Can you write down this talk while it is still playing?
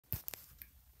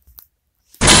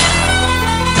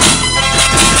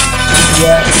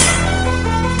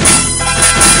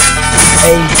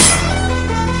Hey,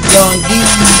 Young D,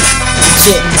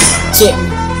 check me, check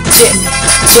me, check me,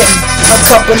 check me. A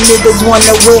couple niggas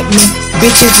wanna whip me,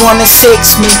 bitches wanna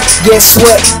sex me. Guess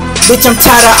what? Bitch, I'm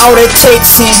tired of all that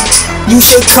texting. You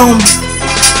should come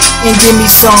and give me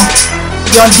some.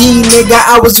 Young D, nigga,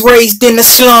 I was raised in the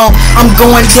slum. I'm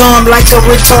going dumb like a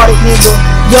retarded nigga.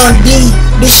 Young D,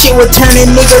 this shit will turn a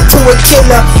nigga to a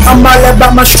killer. I'm all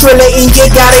about my thriller and you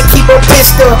gotta keep a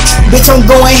pistol. Bitch, I'm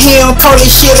going ham, call this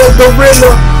shit a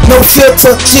gorilla. No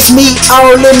filter, just me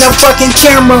all in the fucking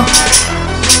camera.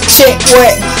 Check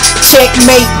what?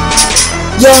 Checkmate.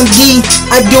 Young D,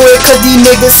 I do it cause these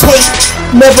niggas hate.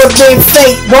 Never been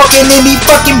fake, walking in these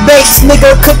fucking bakes,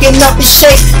 nigga cooking up the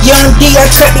shake. Young D, I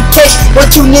cut the cake.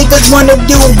 What you niggas wanna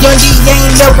do? Young D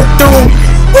ain't never through.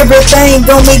 Everything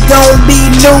gon' be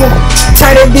new,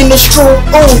 tighter than the screw.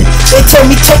 Ooh, they tell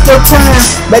me take your time,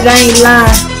 but I ain't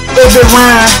lying. Every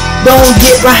rhyme, don't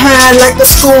get behind like a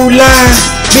school line.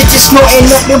 Bitches snorting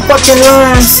up them fucking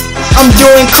lines. I'm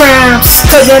doing crimes,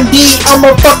 cause Young D, I'm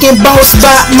a fucking boss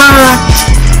by mine.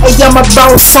 Hey, I'm a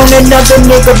boss on another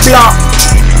nigga block.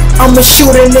 I'ma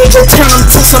shoot a nigga, turn him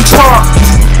to some park.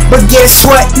 But guess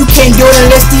what? You can't do it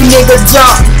unless these niggas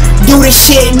drop. Do this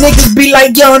shit, niggas be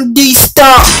like Young D,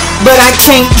 stop. But I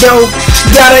can't though,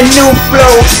 got a new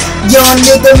flow. Young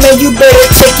nigga, man, you better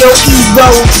take your ego.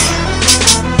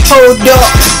 Hold up,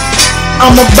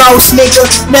 I'm a boss nigga,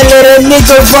 now let a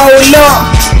nigga roll up.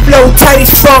 Flow tight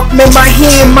as fuck, man, my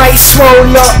hand might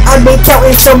swole up. I been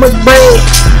counting so much bread,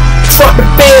 fuck the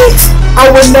feds,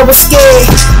 I was never scared,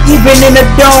 even in the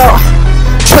dark.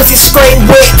 Pussy straight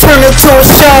wet, turn into a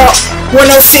shark.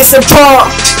 106 apart,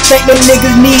 think them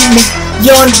niggas need me.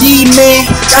 Young D,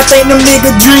 man, I think them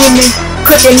niggas dreaming.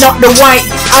 Cooking up the white,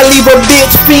 I leave a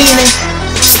bitch feeling.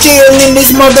 Still in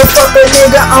this motherfucker,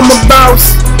 nigga, I'm a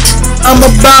boss. I'm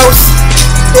a boss.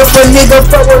 If a nigga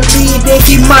fuck with me, then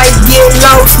he might get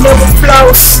lost. Never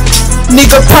floss,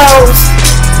 nigga pause.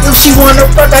 If she wanna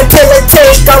fuck, I tell her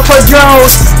take off her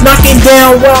drawers. Knocking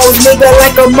down walls, nigga,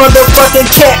 like a motherfucking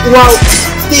catwalk.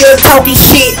 Still talking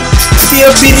shit,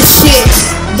 still be the shit.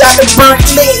 Got the burnt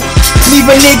lit, leave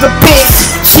a nigga pissed.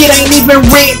 Shit ain't even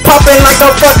rent, popping like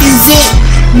a fucking zit.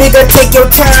 Nigga, take your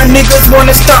time, niggas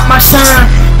wanna stop my shine.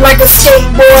 Like a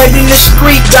skateboard in the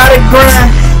street, gotta grind.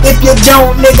 If you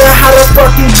don't, nigga, how the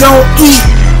fuck you gon' eat?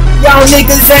 Y'all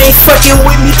niggas ain't fucking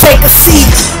with me, take a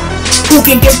seat. Who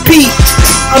can compete?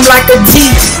 I'm like a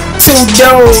G, 2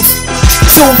 doors,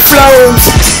 2 flows.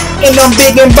 And I'm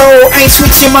big and bold, ain't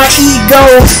switching my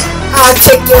ego. I'll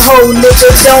take your hoe, nigga,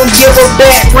 don't give a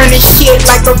back. Running shit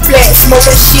like a flat,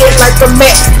 smoking shit like a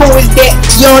Mac. Who is that?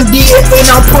 Young D, and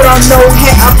I put on no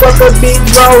hat. I fuck a big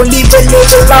roll, leave a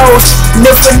nigga lost. And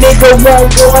if a nigga want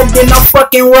war, then I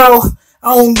fucking roll.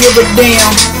 I don't give a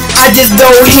damn, I just go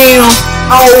ham.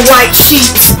 All white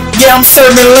sheets, yeah, I'm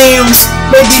serving lambs.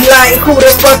 They be like, who the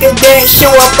fuck is that? Show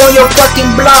up on your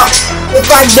fucking block. If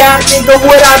I die, nigga,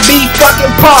 would I be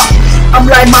fucking pop? I'm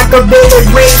like Michael Bay,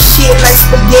 red shit like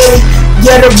spaghetti.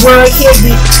 Yeah, the world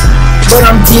heavy, but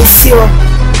I'm just here,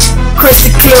 crystal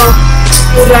clear.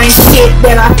 It ain't shit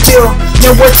that I feel.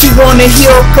 Now what you wanna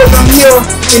hear? Cause I'm here,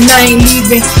 and I ain't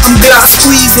leaving. I'm Glock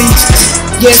squeezing.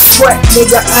 Guess what,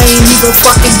 nigga, I ain't even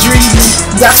fucking dreaming.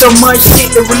 Got so much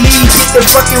shit to relieve, get the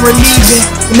fucking relieving.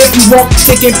 And if you want to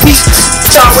take a peek,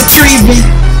 start retrieving.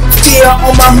 Still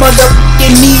on my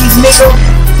motherfucking knees, nigga.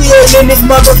 Still in this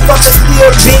motherfucker,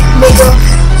 still big, nigga.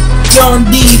 Young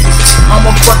D, I'm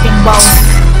a fucking boss.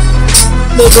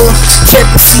 Nigga, check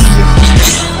procedure.